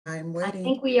I'm I waiting.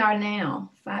 think we are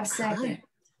now. 5 seconds. Hi.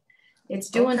 It's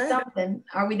doing Okay. something.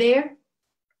 Are we there?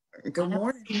 Good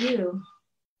morning. See you.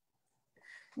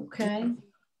 Okay.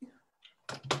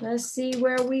 Let's see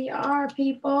where we are,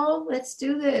 people. Let's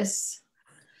do this.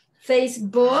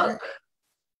 Facebook.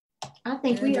 I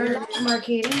think we are live,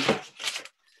 Marquita.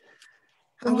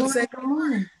 I would say, Good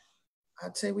morning.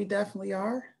 I'd say we definitely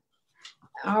are.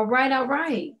 All right, all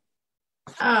right.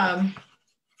 Well,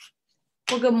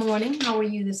 good morning. How are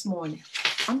you this morning?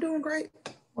 I'm doing great.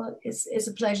 Well, it's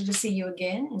a pleasure to see you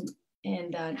again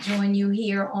and join you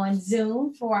here on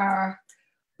Zoom for our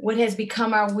what has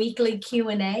become our weekly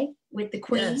Q&A with the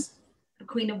Queen, the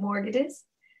Queen of Mortgages.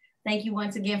 Thank you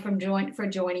once again for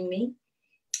joining me.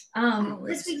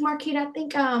 This week, Marquita, I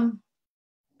think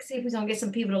see if we're gonna get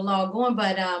some people to log on,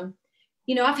 but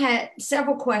you know, I've had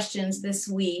several questions this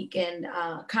week and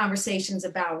conversations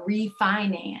about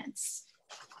refinance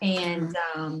and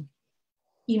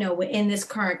you know, in this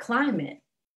current climate.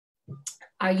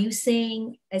 Are you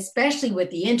seeing, especially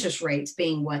with the interest rates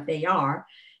being what they are,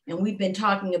 and we've been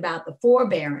talking about the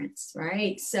forbearance,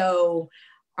 right? So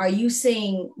are you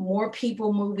seeing more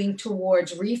people moving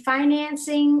towards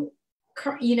refinancing,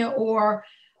 you know, or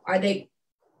are they,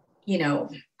 you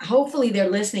know, hopefully they're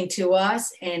listening to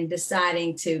us and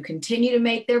deciding to continue to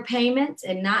make their payments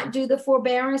and not do the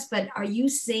forbearance, but are you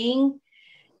seeing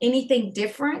anything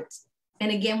different?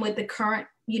 And again, with the current,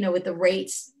 you know, with the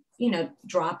rates, you know,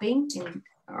 dropping and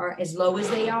are as low as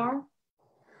they are?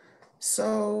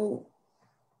 So,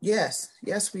 yes,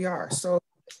 we are. So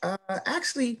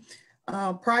actually,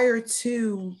 prior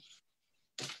to,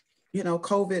 you know,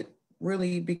 COVID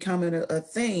really becoming a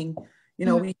thing, you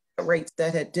know, we had rates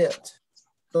that had dipped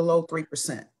below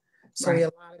 3%. So we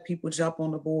had a lot of people jump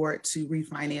on the board to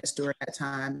refinance during that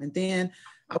time. And then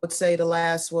I would say the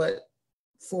last,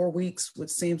 4 weeks, which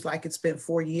seems like it's been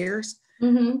 4 years,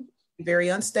 very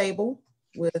unstable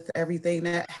with everything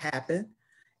that happened.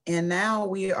 And now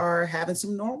we are having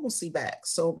some normalcy back.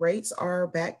 So rates are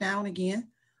back down again.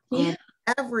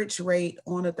 Average rate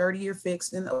on a 30-year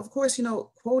fixed. And of course, you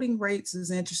know, quoting rates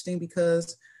is interesting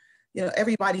because, you know,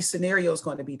 everybody's scenario is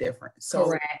going to be different. So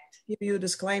correct. Give you a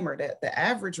disclaimer that the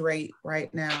average rate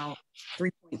right now,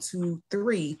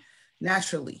 3.23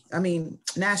 nationally,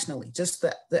 just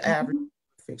the average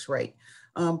fixed rate.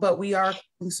 But we are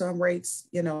some rates,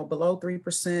 you know, below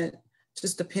 3%,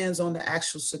 just depends on the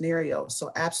actual scenario.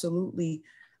 So absolutely,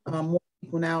 more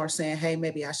people now are saying, hey,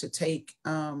 maybe I should take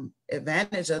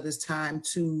advantage of this time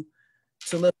to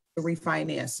look to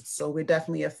refinance. So we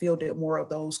definitely have fielded more of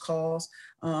those calls.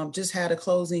 Just had a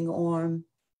closing on,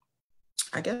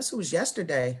 I guess it was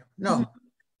yesterday. No,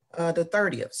 the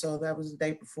 30th. So that was the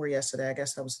day before yesterday. I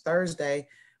guess that was Thursday,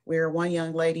 where one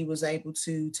young lady was able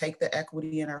to take the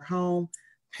equity in her home,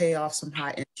 pay off some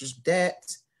high interest debt.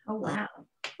 Oh, wow.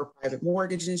 For private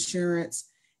mortgage insurance,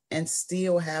 and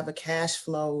still have a cash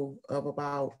flow of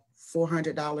about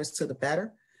 $400 to the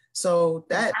better. So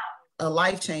that a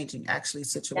life-changing actually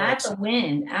situation. That's a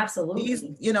win. Absolutely. These,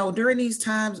 you know, during these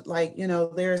times, like, you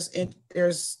know, there's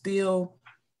still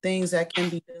things that can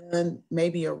be done,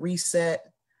 maybe a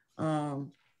reset,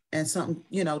 and something,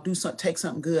 you know, take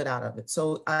something good out of it.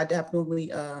 So I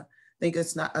definitely think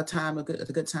it's not a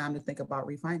good time to think about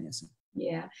refinancing.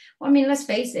 Yeah. Well, I mean, let's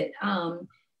face it.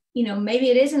 You know, maybe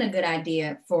it isn't a good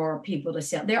idea for people to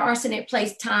sell. There are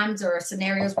times or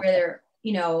scenarios where they're,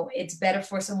 you know, it's better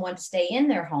for someone to stay in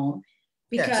their home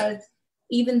because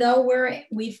even though we're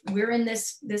in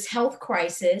this health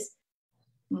crisis,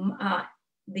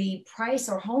 the price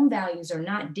or home values are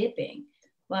not dipping,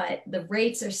 but the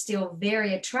rates are still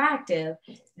very attractive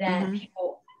that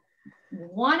people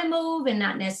want to move and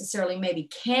not necessarily maybe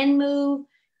can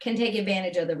take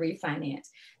advantage of the refinance.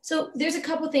 So there's a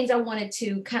couple of things I wanted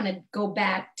to kind of go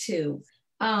back to.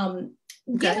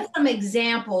 Give us some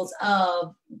examples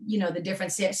of, you know, the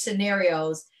different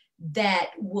scenarios that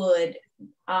would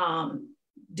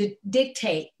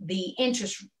dictate the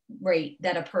interest rate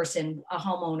that a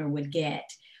homeowner would get,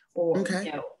 or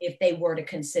you know, if they were to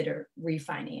consider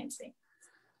refinancing.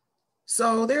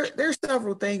 So there's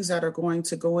several things that are going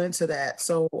to go into that.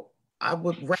 So I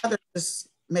would rather just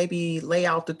maybe lay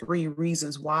out the 3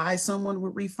 reasons why someone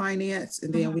would refinance,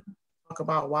 and then we talk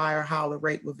about why or how the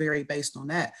rate would vary based on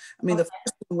that. I mean, the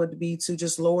first one would be to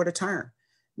just lower the term,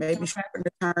 maybe shorten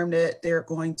the term that they're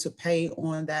going to pay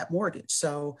on that mortgage.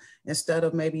 So instead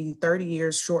of maybe 30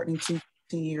 years, shortening to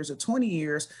 15 years or 20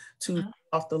 years to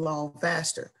off the loan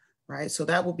faster, right? So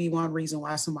that would be one reason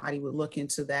why somebody would look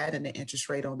into that, and the interest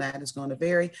rate on that is going to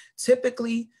vary.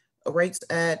 Typically, rates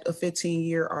at a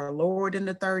 15-year are lower than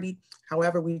the 30.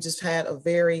 However, we just had a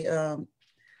very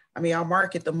I mean, our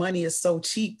market, the money is so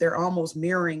cheap, they're almost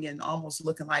mirroring and almost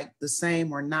looking like the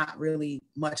same or not really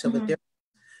much of a difference.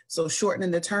 So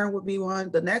shortening the term would be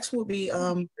one. The next would be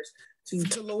to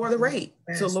lower the rate,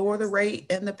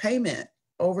 and the payment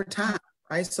over time,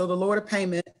 right? So to lower the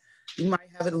payment, you might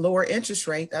have a lower interest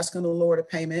rate. That's going to lower the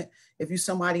payment. If you're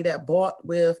somebody that bought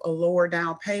with a lower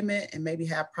down payment and maybe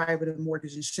have private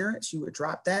mortgage insurance, you would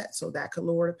drop that. So that could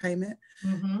lower the payment.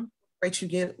 Rate you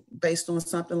get based on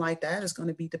something like that is going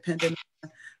to be dependent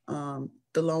on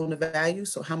the loan to value.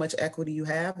 So how much equity you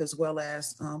have, as well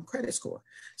as credit score.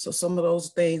 So some of those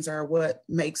things are what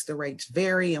makes the rates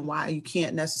vary and why you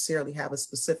can't necessarily have a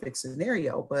specific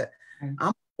scenario. But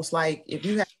I'm almost like, if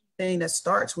you have anything that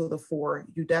starts with a 4,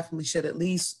 you definitely should at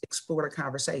least explore the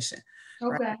conversation.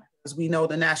 Okay. Right? Because we know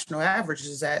the national average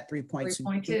is at 3.2.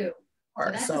 3.2. So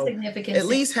that's a significant at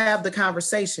least have the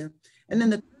conversation. And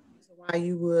then the reason why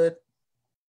you would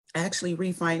actually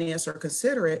refinance or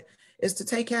consider it is to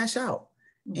take cash out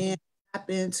and tap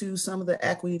into some of the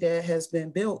equity that has been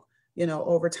built,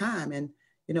 over time. And,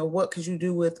 what could you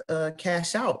do with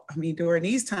cash out? I mean, during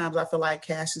these times, I feel like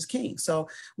cash is king. So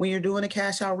when you're doing a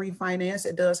cash out refinance,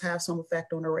 it does have some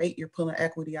effect on the rate. You're pulling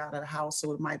equity out of the house,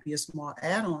 so it might be a small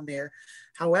add-on there.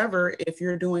 However, if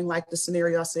you're doing like the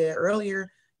scenario I said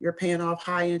earlier, you're paying off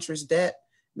high interest debt,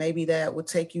 maybe that would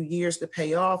take you years to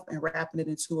pay off, and wrapping it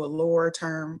into a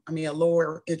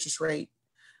lower interest rate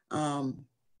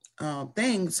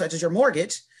thing, such as your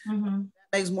mortgage, that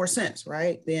makes more sense,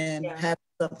 right? Than having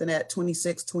something at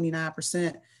 26,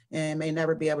 29% and may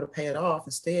never be able to pay it off.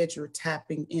 Instead, you're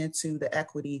tapping into the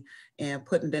equity and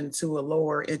putting it into a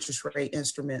lower interest rate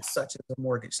instrument, such as a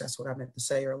mortgage. That's what I meant to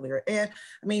say earlier. And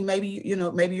I mean, maybe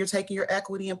you're taking your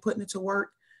equity and putting it to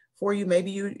work for you.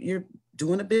 Maybe you're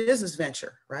doing a business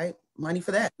venture, right? Money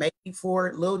for that. Maybe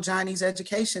for little Johnny's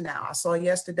education now. I saw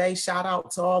yesterday, shout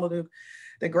out to all of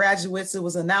the graduates. It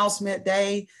was announcement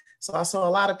day. So I saw a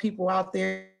lot of people out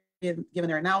there giving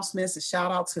their announcements, and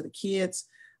shout out to the kids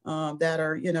that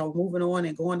are, moving on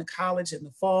and going to college in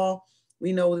the fall.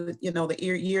 We know that, the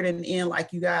year didn't end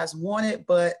like you guys wanted,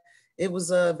 but it was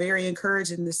very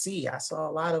encouraging to see. I saw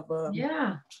a lot of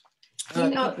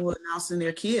people announcing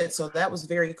their kids. So that was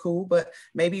very cool, but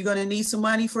maybe you're going to need some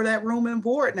money for that room and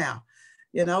board now,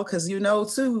 because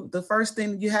too, the first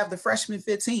thing you have the freshman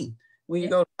 15 when you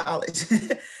go to college.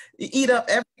 You eat up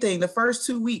everything the first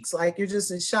 2 weeks, like you're just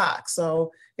in shock.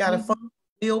 So got a fun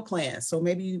meal plan. So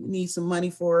maybe you need some money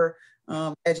for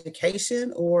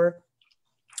education, or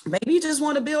maybe you just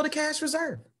want to build a cash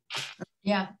reserve.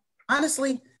 Yeah.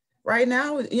 Honestly, right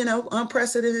now,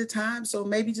 unprecedented time. So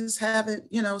maybe just having,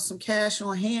 some cash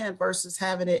on hand versus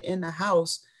having it in the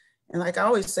house. And like I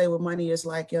always say with money, is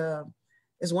like,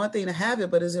 it's one thing to have it,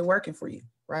 but is it working for you?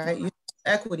 Right? You have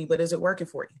equity, but is it working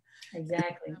for you?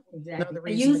 Exactly. Another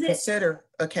reason to consider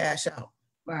a cash out.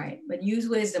 Right. But use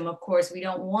wisdom. Of course, we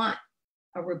don't want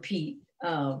a repeat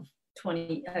of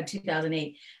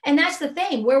 2008. And that's the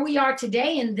thing, where we are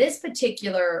today in this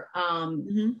particular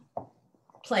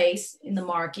place in the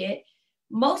market,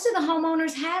 most of the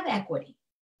homeowners have equity.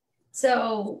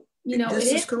 So,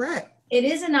 this is correct. It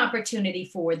is an opportunity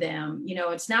for them.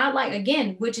 It's not like,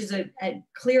 again, which is a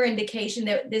clear indication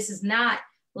that this is not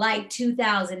like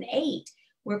 2008,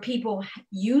 where people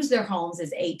use their homes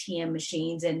as ATM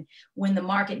machines. And when the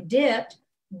market dipped,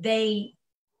 they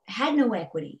had no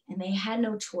equity and they had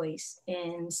no choice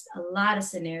in a lot of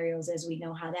scenarios, as we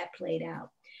know how that played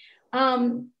out.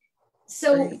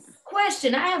 So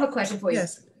question, I have a question for you.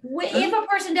 Yes. If a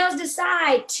person does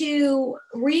decide to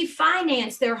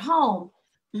refinance their home,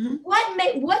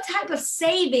 what type of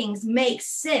savings makes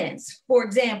sense? For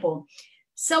example,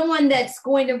 someone that's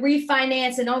going to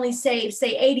refinance and only save,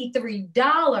 say,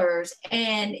 $83,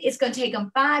 and it's going to take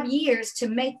them 5 years to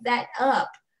make that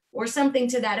up, or something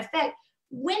to that effect.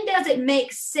 When does it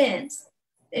make sense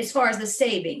as far as the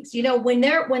savings? When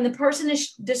the person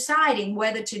is deciding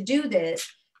whether to do this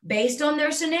based on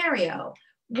their scenario,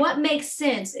 what makes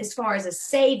sense as far as a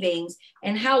savings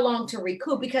and how long to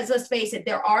recoup? Because let's face it,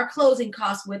 there are closing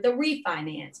costs with a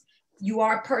refinance. You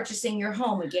are purchasing your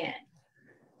home again.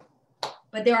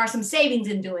 But there are some savings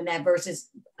in doing that versus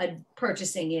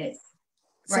purchasing it.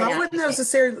 So I wouldn't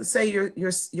necessarily say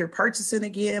you're purchasing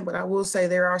again, but I will say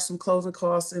there are some closing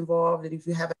costs involved. And if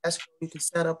you have an escrow, you can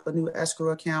set up a new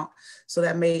escrow account. So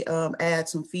that may add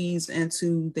some fees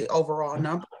into the overall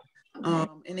number.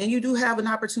 Okay. And then you do have an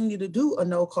opportunity to do a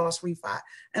no cost refi.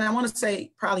 And I want to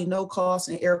say probably no cost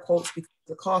in air quotes because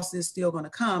the cost is still going to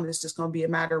come. It's just going to be a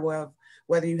matter of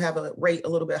whether you have a rate a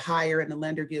little bit higher and the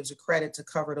lender gives a credit to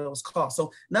cover those costs.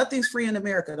 So nothing's free in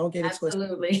America. Don't get it twisted.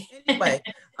 Absolutely. Anyway,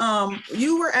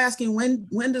 you were asking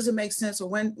when does it make sense or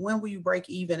when will you break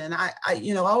even? And I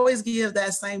always give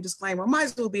that same disclaimer. Might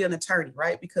as well be an attorney,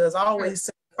 right? Because I always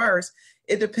say first,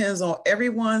 it depends on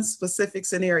everyone's specific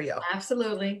scenario.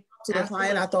 Absolutely. To the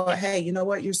client, I thought, hey, you know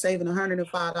what? You're saving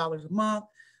 $105 a month.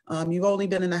 You've only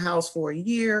been in the house for a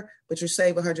year, but you're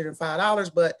saving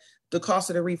 $105. But the cost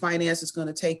of the refinance is going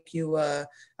to take you, I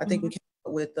think we came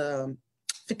up with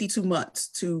 52 months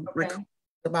to recover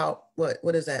about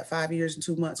what is that? 5 years and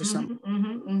 2 months or something.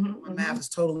 My math is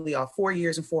totally off. 4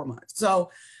 years and 4 months.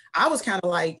 So I was kind of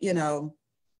like,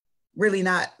 really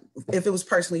not, if it was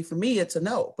personally for me, it's a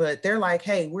no, but they're like,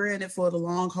 hey, we're in it for the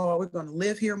long haul. We're going to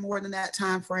live here more than that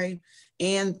time frame.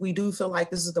 And we do feel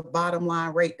like this is the bottom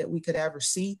line rate that we could ever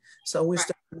see. So we're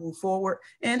still going to move forward.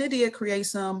 And it did create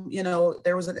some,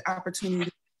 there was an opportunity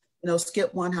to,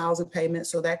 skip one housing payment.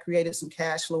 So that created some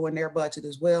cash flow in their budget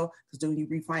as well. Because when you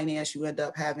refinance, you end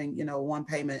up having, one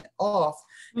payment off.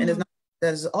 And it's not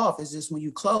that is off. It's just when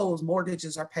you close,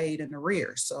 mortgages are paid in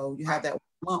arrears. So you have that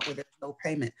month where there's no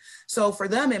payment. So for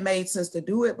them, it made sense to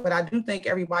do it. But I do think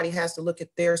everybody has to look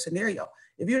at their scenario.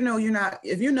 If you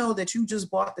know that you just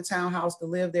bought the townhouse to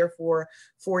live there for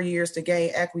 4 years to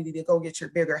gain equity to go get your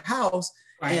bigger house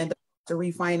and to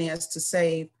refinance to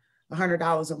save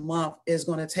 $100 a month is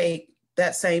going to take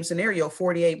that same scenario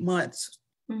 48 months,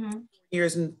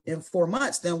 years and 4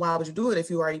 months, then why would you do it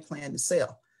if you already plan to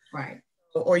sell? Right.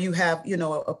 Or you have,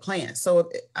 a plan. So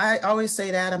I always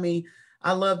say that,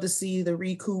 I love to see the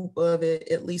recoup of it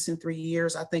at least in 3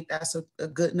 years. I think that's a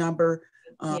good number.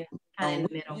 In the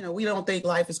middle. We don't think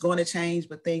life is going to change,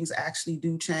 but things actually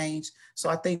do change. So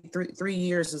I think 3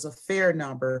 years is a fair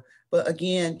number. But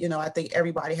again, I think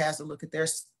everybody has to look at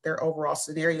their overall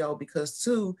scenario because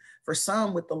too, for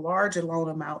some with the larger loan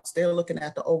amounts, they're looking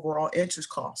at the overall interest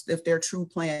cost. If their true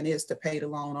plan is to pay the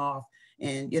loan off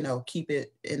and, keep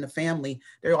it in the family,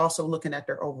 they're also looking at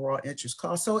their overall interest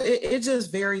cost. So it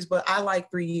just varies, but I like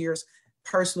 3 years,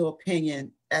 personal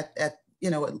opinion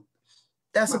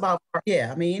that's about,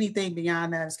 anything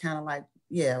beyond that is kind of like,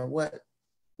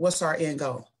 what's our end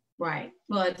goal? Right.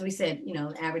 Well, as we said,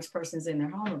 the average person's in their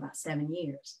home about 7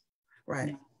 years.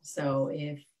 Right. So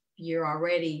if you're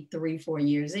already 3-4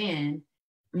 years in,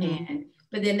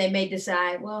 but then they may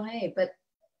decide, well, hey, but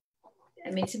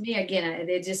to me, again,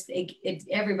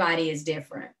 everybody is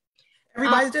different.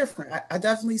 Everybody's different. I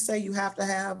definitely say you have to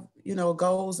have,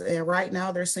 goals. And right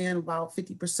now they're saying about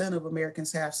 50% of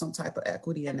Americans have some type of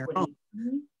equity in their home.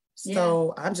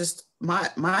 So I'm just, my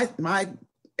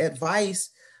advice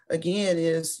again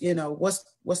is,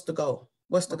 what's the goal?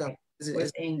 What's the goal? Is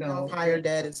it pay off higher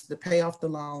debt? Is to pay off the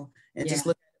loan and just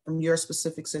look at it from your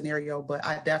specific scenario. But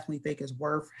I definitely think it's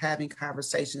worth having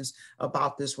conversations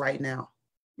about this right now.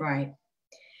 Right.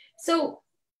 So,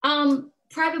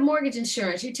 private mortgage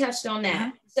insurance, you touched on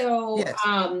that. So,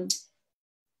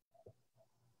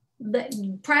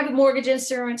 the private mortgage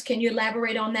insurance, can you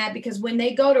elaborate on that? Because when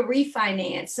they go to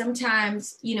refinance,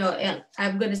 sometimes,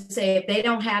 I'm going to say if they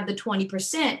don't have the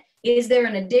 20%, is there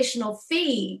an additional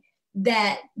fee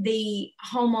that the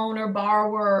homeowner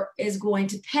borrower is going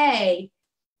to pay?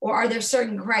 Or are there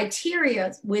certain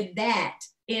criteria with that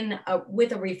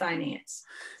with a refinance?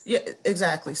 Yeah,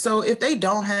 exactly. So if you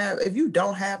don't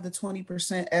have the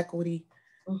 20% equity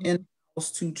in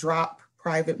to drop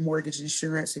private mortgage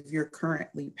insurance, if you're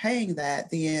currently paying that,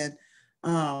 then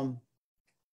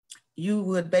you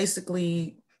would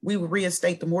we would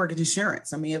reinstate the mortgage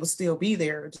insurance. It would still be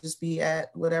there, it'd just be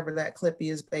at whatever that clip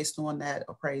is based on that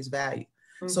appraised value.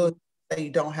 So if you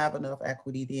don't have enough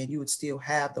equity, then you would still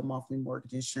have the monthly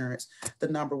mortgage insurance. The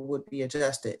number would be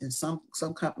adjusted. And some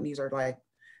companies are like,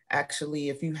 actually,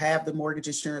 if you have the mortgage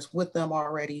insurance with them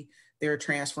already, they're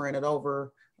transferring it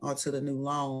over onto the new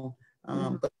loan.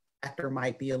 But the factor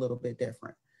might be a little bit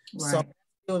different. Right. So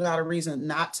still not a reason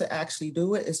not to actually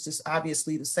do it. It's just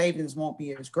obviously the savings won't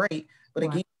be as great. But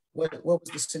again, what was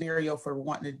the scenario for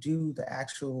wanting to do the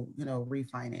actual,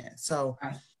 refinance? So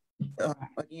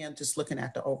again, just looking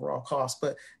at the overall cost.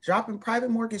 But dropping private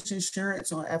mortgage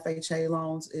insurance on FHA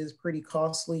loans is pretty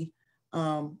costly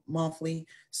monthly.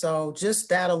 So just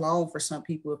that alone for some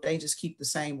people, if they just keep the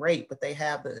same rate, but they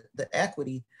have the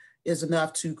equity, is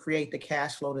enough to create the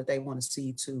cash flow that they want to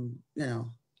see to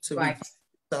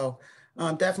So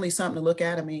definitely something to look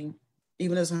at.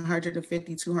 Even as $150,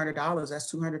 $200,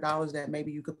 that's $200 that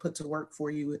maybe you could put to work for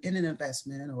you in an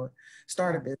investment or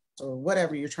start a business or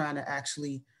whatever you're trying to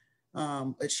actually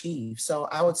achieve. So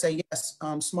I would say, yes,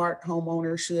 smart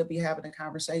homeowners should be having a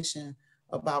conversation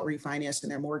about refinancing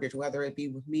their mortgage, whether it be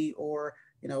with me or,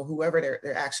 whoever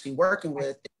they're actually working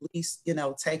with. At least,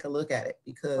 take a look at it,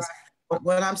 because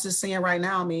what I'm just seeing right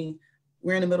now, I mean,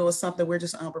 we're in the middle of something, we're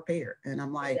just unprepared. And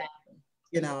I'm like,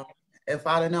 if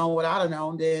I'd have known what I'd have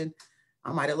known, then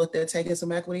I might have looked at taking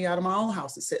some equity out of my own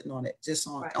house and sitting on it, just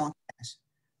on cash.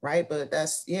 Right. But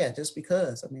that's, just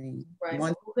because, I mean,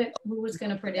 who was going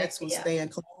to predict was staying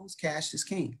closed, cash is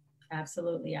king.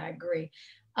 Absolutely. I agree.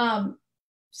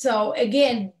 So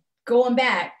again, going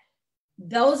back,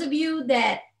 those of you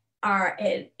that are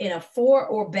in a 4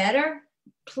 or better,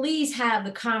 please have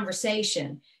the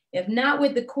conversation. If not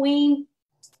with the queen,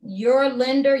 your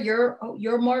lender,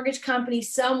 your mortgage company,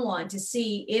 someone, to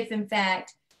see if in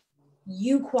fact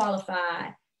you qualify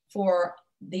for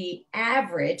the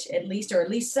average, at least, or at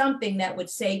least something that would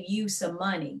save you some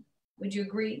money. Would you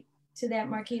agree to that,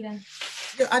 Marquita?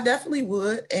 Yeah, I definitely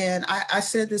would. And I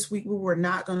said this week we were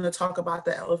not going to talk about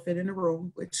the elephant in the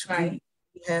room, which we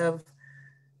have,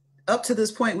 up to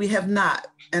this point, we have not.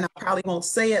 And I probably won't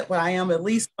say it, but I am at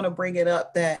least going to bring it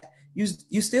up, that you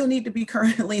still need to be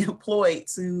currently employed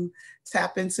to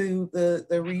tap into the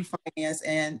refinance,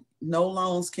 and no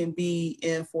loans can be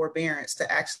in forbearance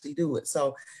to actually do it.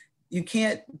 So you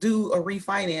can't do a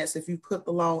refinance if you put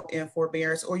the loan in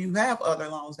forbearance, or you have other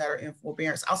loans that are in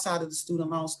forbearance outside of the student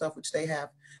loan stuff, which they have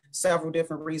several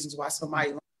different reasons why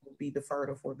somebody will be deferred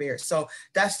or forbearance. So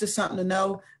that's just something to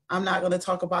know. I'm not going to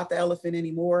talk about the elephant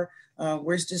anymore.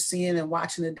 We're just seeing and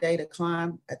watching the data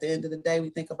climb. At the end of the day, we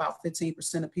think about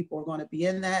 15% of people are going to be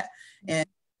in that. And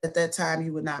at that time,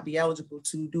 you would not be eligible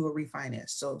to do a refinance.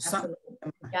 So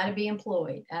got to be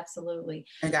employed. Absolutely.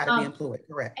 And got to be employed.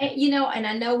 Correct. And, and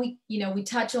I know we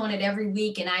touch on it every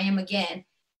week, and I am again,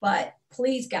 but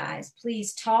please, guys,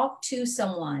 please talk to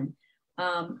someone.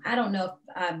 I don't know if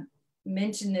I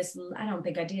mentioned this. I don't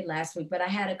think I did last week, but I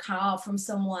had a call from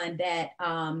someone that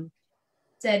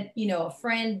said, a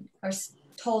friend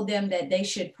told them that they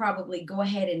should probably go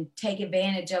ahead and take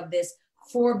advantage of this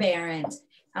forbearance.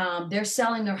 They're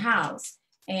selling their house,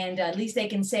 and at least they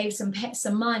can save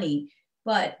some money.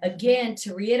 But again,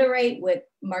 to reiterate what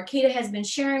Marquita has been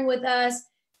sharing with us,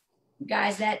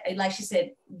 guys, that, like she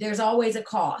said, there's always a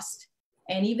cost.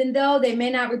 And even though they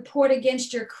may not report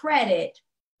against your credit,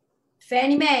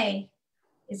 Fannie Mae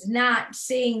is not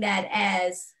seeing that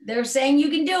as, they're saying you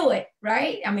can do it,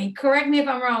 right? I mean, correct me if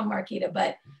I'm wrong, Marquita,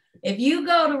 but if you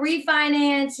go to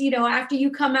refinance, after you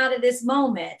come out of this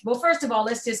moment, well, first of all,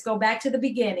 let's just go back to the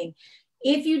beginning.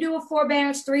 If you do a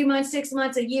forbearance 3 months, 6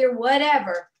 months, a year,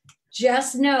 whatever,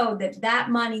 just know that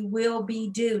money will be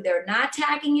due. They're not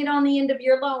tacking it on the end of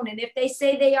your loan. And if they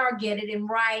say they are, get it in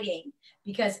writing,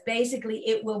 because basically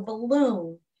it will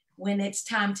balloon when it's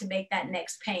time to make that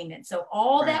next payment. So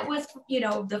all that was,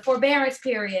 the forbearance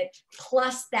period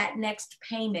plus that next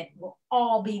payment will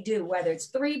all be due, whether it's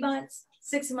 3 months,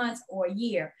 6 months, or a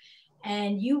year.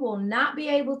 And you will not be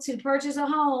able to purchase a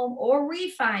home or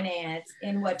refinance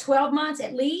in 12 months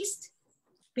at least?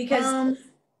 Because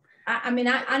I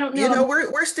don't know.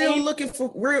 We're still looking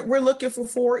for, we're looking for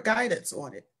forward guidance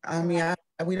on it. I mean,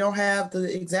 we don't have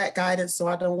the exact guidance, so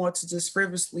I don't want to just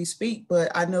frivolously speak,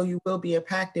 but I know you will be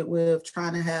impacted with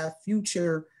trying to have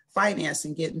future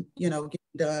financing getting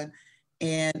done.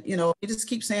 And, you just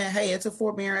keep saying, hey, it's a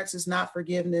forbearance, it's not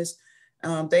forgiveness.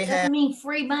 They doesn't mean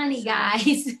free money,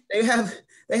 guys. They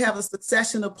have a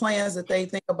succession of plans that they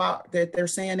think about, that they're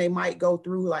saying they might go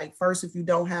through. Like, first, if you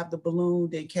don't have the balloon,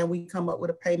 then can we come up with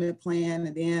a payment plan?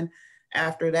 And then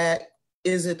after that,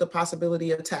 is it the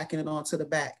possibility of tacking it onto the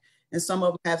back? And some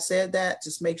of them have said that.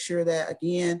 Just make sure that,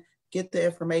 again, get the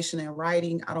information in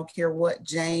writing. I don't care what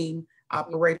Jane,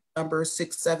 operator number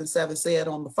 677, said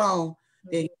on the phone.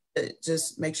 Then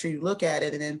just make sure you look at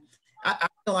it. And then I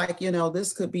feel like,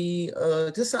 this could be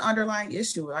just an underlying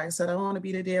issue. Like I said, I don't want to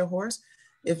beat a dead horse.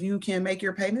 If you can make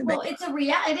your payment, it's a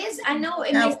reality. It is. I know.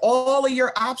 It have all of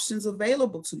your options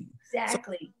available to you.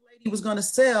 Exactly. So the lady was going to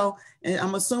sell, and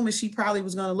I'm assuming she probably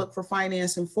was going to look for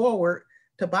financing forward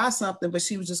to buy something, but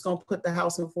she was just going to put the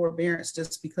house in forbearance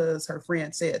just because her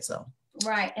friend said so.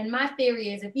 Right. And my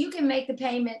theory is, if you can make the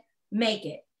payment, make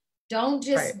it. Don't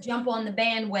just jump on the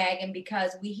bandwagon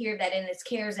because we hear that in this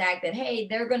CARES Act that, hey,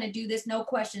 they're going to do this, no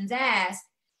questions asked.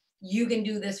 You can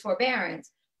do this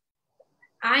forbearance.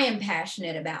 I am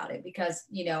passionate about it because,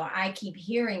 I keep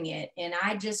hearing it, and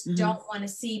I just don't want to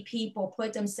see people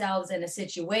put themselves in a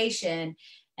situation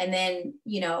and then,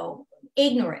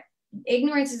 ignorant.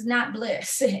 Ignorance is not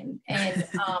bliss. And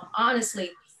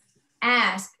honestly,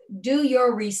 do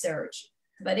your research.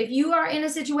 But if you are in a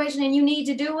situation and you need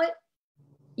to do it,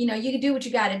 you know, you can do what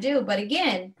you got to do. But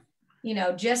again, you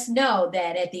know, just know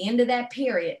that at the end of that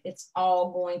period, it's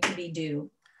all going to be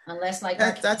due, unless like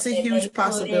that's a huge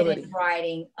possibility. In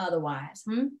writing otherwise.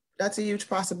 That's a huge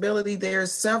possibility.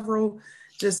 There's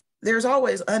there's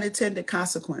always unintended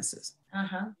consequences.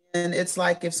 And it's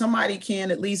like, if somebody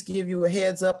can at least give you a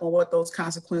heads up on what those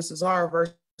consequences are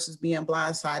versus being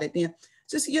blindsided, then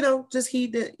just, you know, just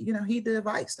heed the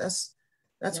advice.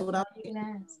 That's what I'm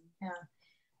thinking.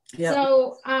 Yeah.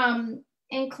 So,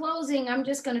 in closing, I'm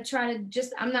just going to try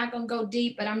to I'm not going to go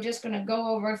deep, but I'm just going to go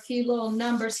over a few little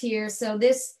numbers here. So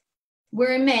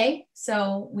we're in May.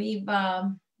 So we've,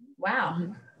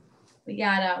 wow. We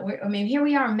got, I mean, here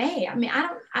we are in May. I mean,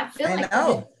 I feel like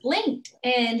it blinked,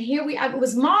 and it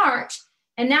was March,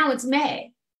 and now it's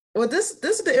May. Well, this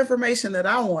is the information that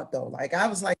I want, though. Like, I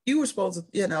was like, you were supposed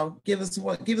to, you know, give us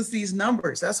these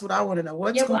numbers. That's what I want to know.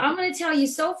 Well, I'm going to tell you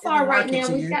so far right now,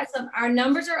 we've got our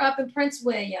numbers are up in Prince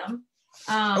William.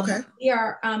 We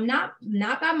are not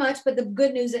by much, but the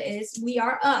good news is we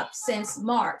are up since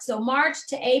March. So March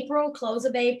to April, close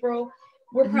of April,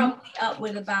 we're probably up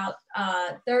with about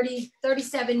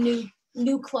 37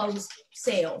 new closed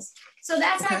sales. So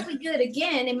that's actually good.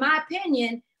 Again, in my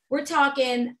opinion, we're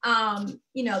talking,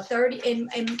 you know, 30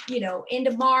 and you know,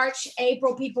 into March,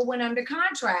 April, people went under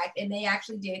contract and they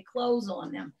actually did close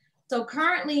on them. So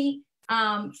currently,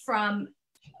 from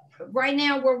right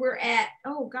now where we're at,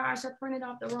 oh gosh, I printed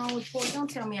off the wrong report. Don't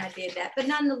tell me I did that. But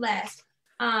nonetheless,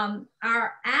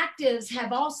 our actives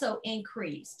have also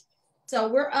increased. So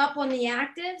we're up on the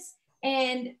actives,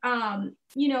 and,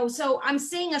 you know, so I'm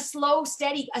seeing a slow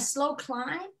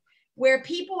climb where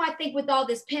people, I think with all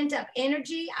this pent up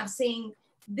energy, I've seen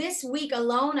this week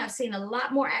alone, I've seen a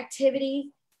lot more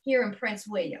activity here in Prince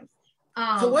William.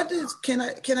 So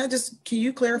can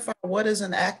you clarify what is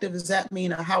an active? Does that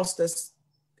mean a house that's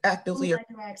actively? I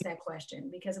can ask that question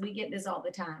because we get this all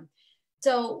the time.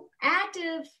 So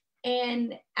active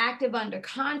and active under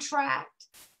contract,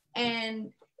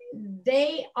 and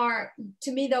they are,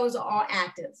 to me, those are all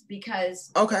actives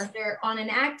because they're on an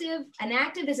active. An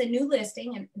active is a new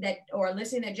listing or a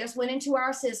listing that just went into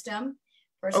our system.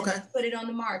 Person put it on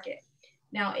the market.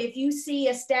 Now, if you see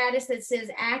a status that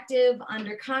says active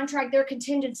under contract, there are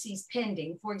contingencies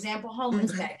pending. For example, home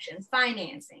inspections,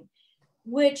 financing,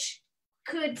 which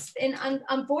could, and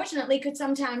unfortunately could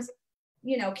sometimes,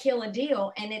 you know, kill a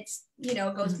deal, and it's, you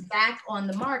know, goes back on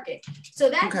the market. So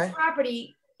that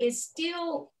property is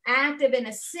still active in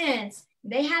a sense.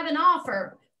 They have an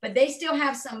offer, but they still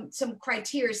have some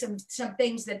criteria, some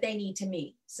things that they need to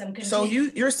meet. So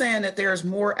you're saying that there's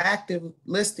more active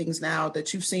listings now,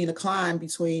 that you've seen a climb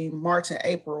between March and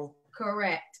April.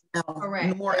 Correct.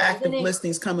 Correct. More active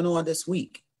listings coming on this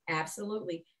week.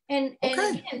 Absolutely. And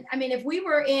again, I mean, if we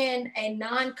were in a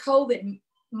non-COVID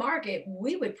market,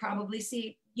 we would probably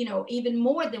see, you know, even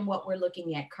more than what we're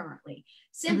looking at currently,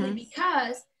 simply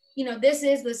because, you know, this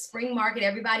is the spring market.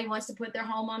 Everybody wants to put their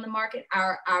home on the market.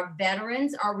 Our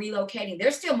veterans are relocating.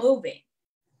 They're still moving.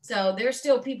 So there's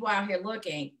still people out here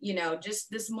looking. You know,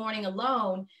 just this morning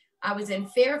alone, I was in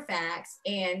Fairfax,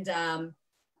 and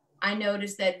I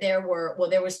noticed that there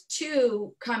was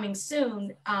 2 coming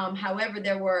soon. However,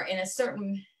 there were in a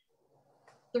certain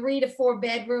 3 to 4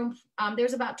 bedroom.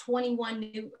 There's about 21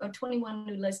 new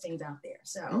listings out there.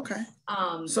 So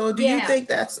so do you think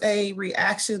that's a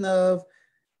reaction of,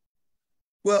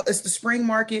 well, it's the spring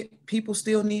market, people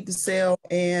still need to sell,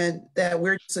 and that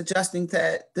we're just adjusting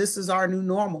that this is our new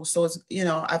normal? So it's, you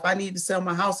know, if I need to sell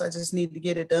my house, I just need to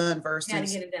get it done versus. Got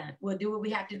to get it done. We'll do what we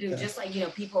have to do. Just like, you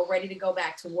know, people are ready to go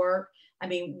back to work. I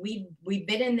mean, we've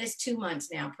been in this 2 months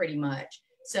now, pretty much.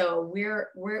 So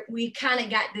we kind of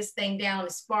got this thing down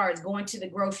as far as going to the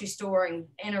grocery store and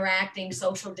interacting,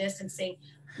 social distancing,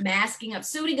 masking up,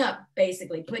 suiting up,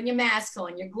 basically putting your masks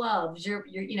on, your gloves, your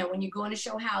you know, when you're going to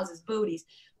show houses, booties.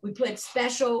 We put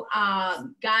special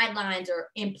guidelines are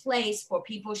in place for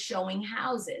people showing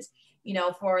houses, you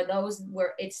know, for those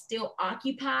where it's still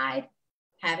occupied,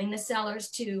 having the sellers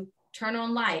to turn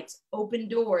on lights, open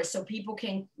doors so people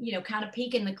can, you know, kind of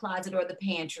peek in the closet or the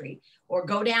pantry, or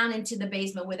go down into the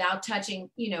basement without touching,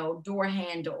 you know, door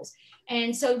handles.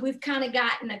 And so we've kind of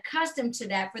gotten accustomed to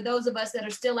that for those of us that are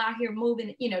still out here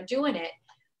moving, you know, doing it,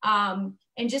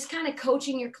 and just kind of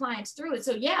coaching your clients through it.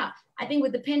 So yeah, I think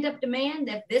with the pent up demand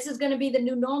that this is going to be the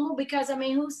new normal, because I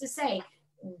mean, who's to say,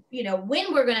 you know,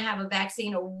 when we're going to have a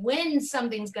vaccine, or when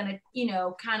something's going to, you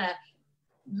know, kind of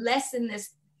lessen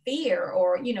this fear,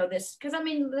 or, you know, this, because I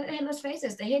mean, let's face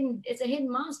it, it's a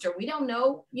hidden monster. We don't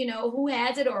know, you know, who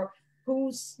has it or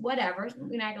who's whatever.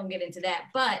 We're not going to get into that,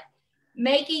 but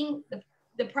making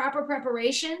the proper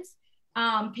preparations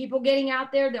people getting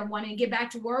out there, they're wanting to get back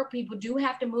to work. People do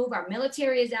have to move. Our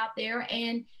military is out there,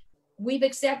 and we've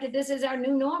accepted this as our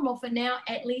new normal for now,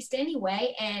 at least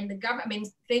anyway. And the government, I mean,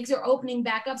 things are opening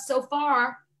back up so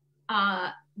far.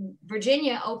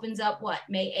 Virginia opens up what,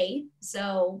 May 8th.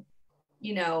 So,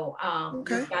 you know,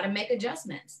 we've got to make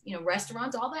adjustments, you know,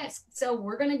 restaurants, all that. So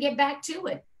we're going to get back to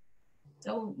it.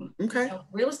 So, you know,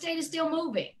 real estate is still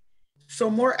moving. So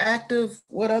more active,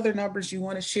 what other numbers you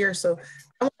want to share? So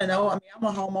I want to know, I mean, I'm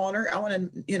a homeowner. I want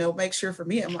to, you know, make sure for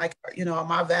me, I'm like, you know, are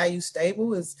my value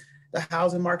stable? Is the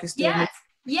housing market still?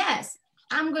 Yes.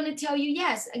 I'm going to tell you,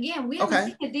 yes. Again, we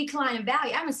haven't seen a decline in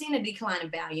value. I haven't seen a decline in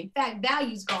value. In fact,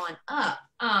 value's gone up.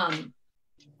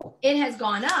 It has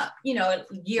gone up, you know,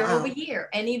 year over year.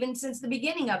 And even since the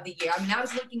beginning of the year, I mean, I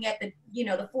was looking at the, you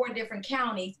know, the 4 different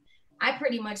counties. I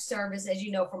pretty much service, as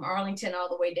you know, from Arlington all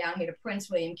the way down here to Prince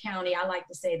William County. I like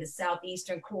to say the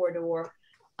southeastern corridor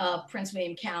of Prince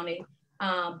William County.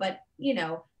 But, you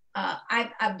know,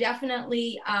 I've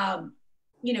definitely,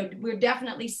 you know, we're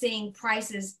definitely seeing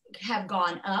prices have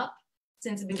gone up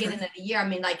since the beginning of the year. I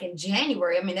mean, like in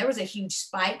January, I mean, there was a huge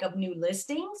spike of new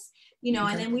listings, you know,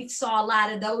 and then we saw a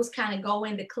lot of those kind of go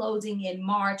into closing in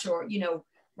March, or, you know,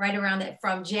 right around that,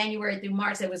 from January through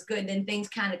March, that was good. Then things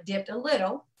kind of dipped a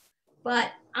little.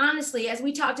 But honestly, as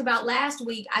we talked about last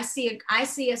week, I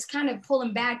see us kind of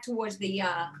pulling back towards the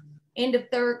end of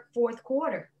third, fourth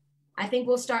quarter. I think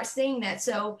we'll start seeing that.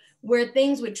 So where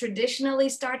things would traditionally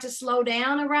start to slow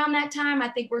down around that time, I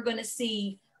think we're going to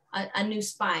see a new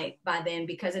spike by then,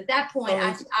 because at that point,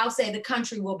 I'll say the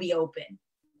country will be open.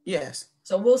 Yes.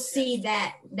 So we'll see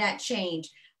that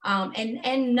change.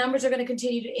 And numbers are going to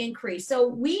continue to increase. So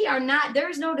we are not, there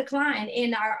is no decline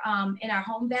in our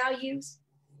home values.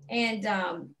 And,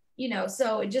 you know,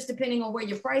 so just depending on where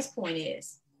your price point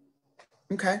is.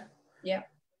 Okay. Yeah.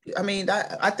 I mean,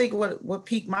 I think what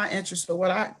piqued my interest, or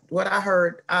what I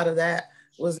heard out of that,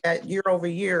 was that year over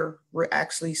year, we're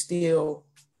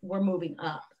moving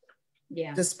up.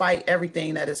 Yeah. Despite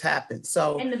everything that has happened.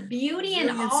 So, and the beauty in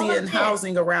all of this,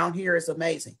 housing around here is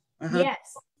amazing. Yes.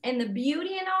 And the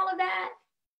beauty in all of that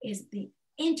is the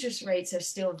interest rates are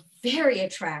still very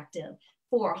attractive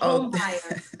for home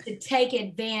buyers to take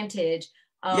advantage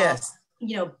of,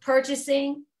 you know,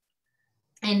 purchasing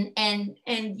and,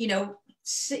 you know,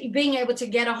 being able to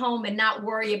get a home and not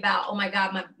worry about, oh my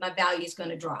God, my value is going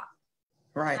to drop.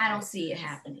 Right. I don't see it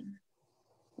happening.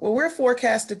 Well, we're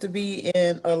forecasted to be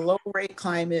in a low rate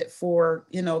climate for,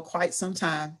 you know, quite some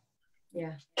time.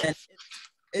 Yeah. And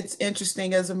it's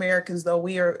interesting, as Americans, though,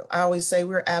 I always say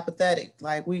we're apathetic.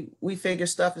 Like we figure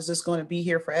stuff is just going to be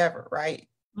here forever. Right.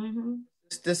 Mm-hmm.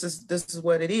 This is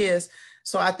what it is.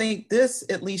 So I think this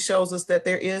at least shows us that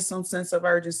there is some sense of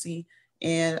urgency.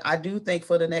 And I do think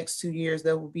for the next 2 years,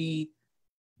 there will be,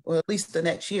 well, at least the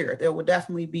next year, there will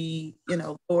definitely be, you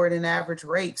know, lower than average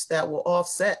rates that will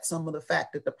offset some of the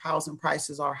fact that the housing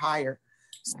prices are higher.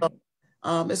 So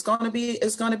it's going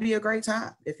to be a great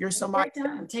time. If you're somebody,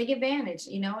 take advantage,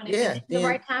 you know, and if it's the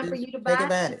right time for you to buy, take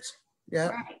advantage. Yeah.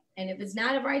 Right. And if it's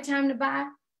not the right time to buy,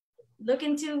 look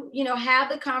into, you know, have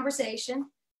the conversation,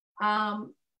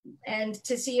 and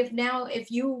to see if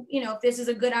this is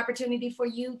a good opportunity for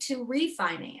you to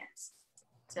refinance.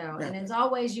 So, and as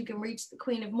always, you can reach the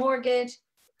Queen of Mortgage,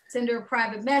 send her a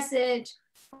private message,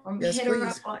 or hit her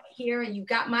up here. You've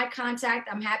got my contact.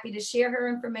 I'm happy to share her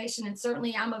information, and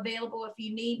certainly I'm available if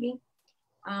you need me.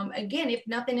 Again, if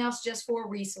nothing else, just for a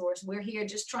resource. We're here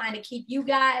just trying to keep you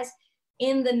guys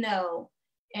in the know.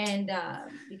 And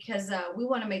because we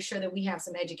want to make sure that we have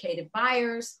some educated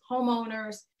buyers,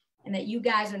 homeowners, and that you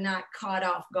guys are not caught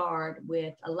off guard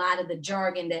with a lot of the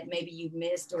jargon that maybe you've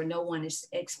missed or no one has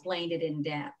explained it in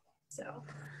depth. So,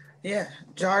 yeah,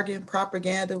 jargon,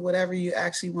 propaganda, whatever you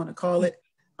actually want to call it.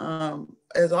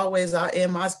 As always, I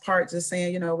end my part just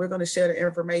saying, you know, we're going to share the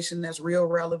information that's real,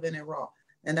 relevant, and raw.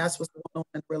 And that's what's going on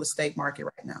in the real estate market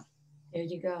right now. There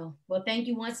you go. Well, thank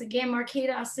you once again,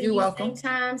 Marquita. I'll see you welcome. Same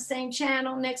time, same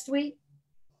channel next week.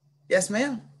 Yes,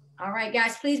 ma'am. All right,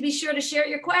 guys, please be sure to share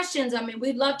your questions. I mean,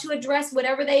 we'd love to address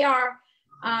whatever they are.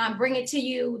 Bring it to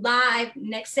you live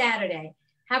next Saturday.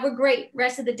 Have a great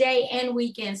rest of the day and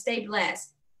weekend. Stay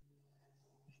blessed.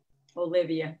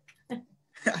 Olivia.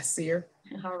 I see her.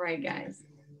 All right, guys.